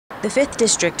The 5th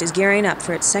District is gearing up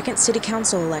for its second city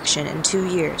council election in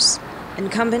 2 years.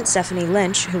 Incumbent Stephanie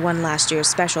Lynch, who won last year's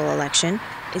special election,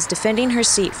 is defending her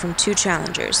seat from 2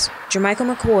 challengers.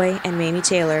 Jermichael McCoy and Mamie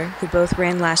Taylor, who both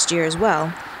ran last year as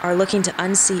well, are looking to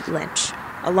unseat Lynch,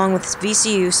 along with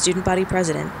VCU student body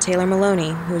president Taylor Maloney,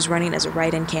 who is running as a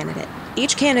write-in candidate.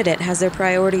 Each candidate has their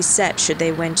priorities set should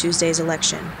they win Tuesday's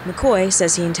election. McCoy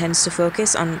says he intends to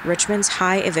focus on Richmond's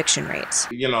high eviction rates.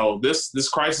 This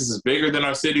crisis is bigger than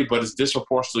our city, but it's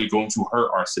disproportionately going to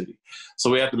hurt our city. So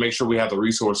we have to make sure we have the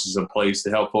resources in place to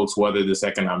help folks weather this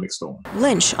economic storm.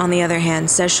 Lynch, on the other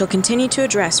hand, says she'll continue to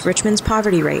address Richmond's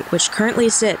poverty rate, which currently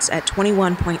sits at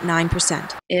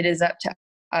 21.9%. It is up to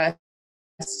us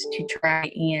to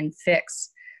try and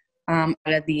fix out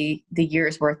of the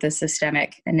year's worth of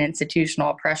systemic and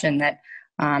institutional oppression that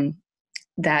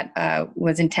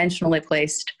was intentionally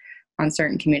placed on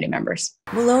certain community members.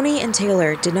 Maloney and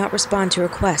Taylor did not respond to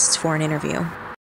requests for an interview.